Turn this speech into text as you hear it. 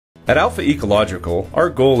At Alpha Ecological, our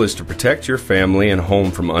goal is to protect your family and home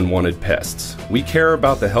from unwanted pests. We care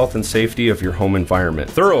about the health and safety of your home environment.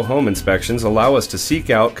 Thorough home inspections allow us to seek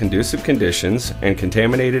out conducive conditions and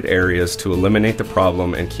contaminated areas to eliminate the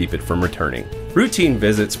problem and keep it from returning. Routine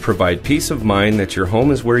visits provide peace of mind that your home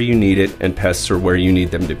is where you need it and pests are where you need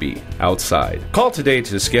them to be, outside. Call today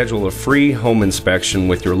to schedule a free home inspection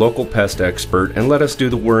with your local pest expert and let us do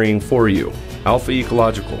the worrying for you. Alpha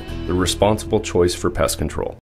Ecological, the responsible choice for pest control.